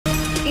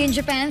In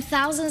Japan,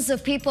 thousands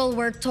of people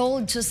were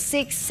told to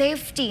seek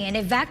safety and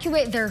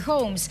evacuate their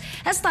homes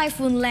as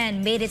Typhoon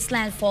Lan made its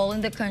landfall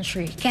in the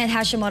country. Kent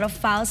Hashimoto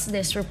files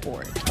this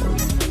report.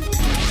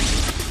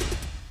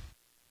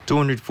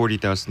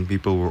 240,000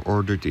 people were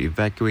ordered to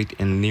evacuate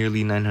and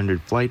nearly 900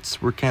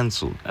 flights were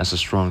cancelled as a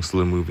strong,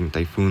 slow-moving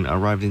typhoon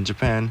arrived in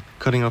Japan,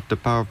 cutting off the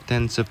power of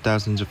tens of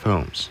thousands of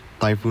homes.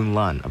 Typhoon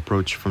Lan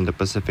approached from the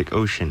Pacific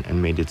Ocean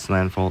and made its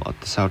landfall at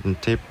the southern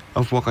tip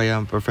of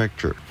Wakayama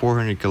Prefecture,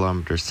 400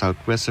 kilometers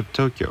southwest of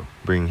Tokyo,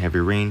 bringing heavy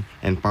rain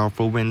and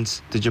powerful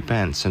winds to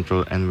Japan's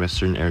central and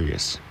western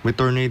areas. With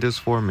tornadoes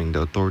forming,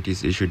 the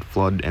authorities issued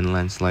flood and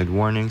landslide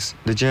warnings.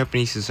 The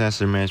Japanese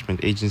Disaster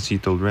Management Agency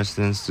told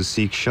residents to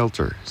seek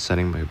shelter,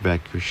 setting up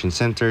evacuation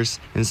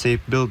centers and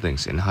safe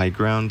buildings in high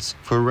grounds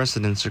for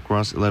residents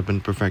across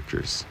 11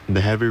 prefectures.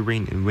 The heavy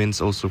rain and winds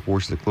also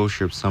forced the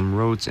closure of some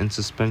roads and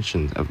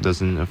suspension of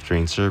dozens of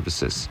train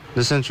services.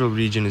 The central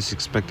region is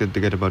expected to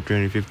get about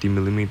 350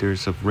 millimeters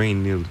of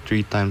rain, nearly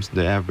 3 times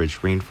the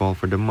average rainfall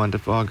for the month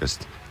of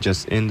August,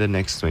 just in the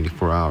next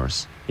 24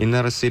 hours. In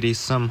Nara City,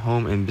 some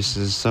home and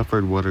businesses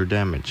suffered water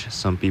damage.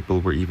 Some people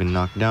were even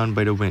knocked down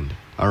by the wind.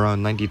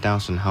 Around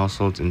 90,000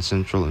 households in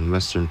central and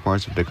western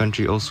parts of the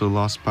country also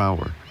lost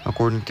power.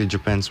 According to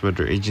Japan's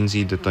weather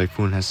agency, the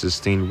typhoon has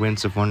sustained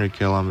winds of 100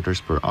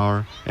 kilometers per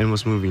hour and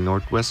was moving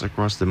northwest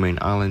across the main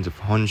island of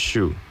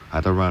Honshu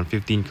at around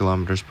 15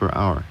 kilometers per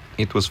hour.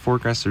 It was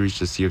forecast to reach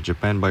the Sea of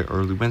Japan by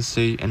early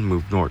Wednesday and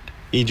move north.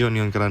 以上、日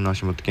本からの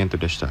橋本健人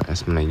でした。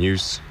SMN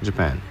News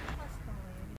Japan。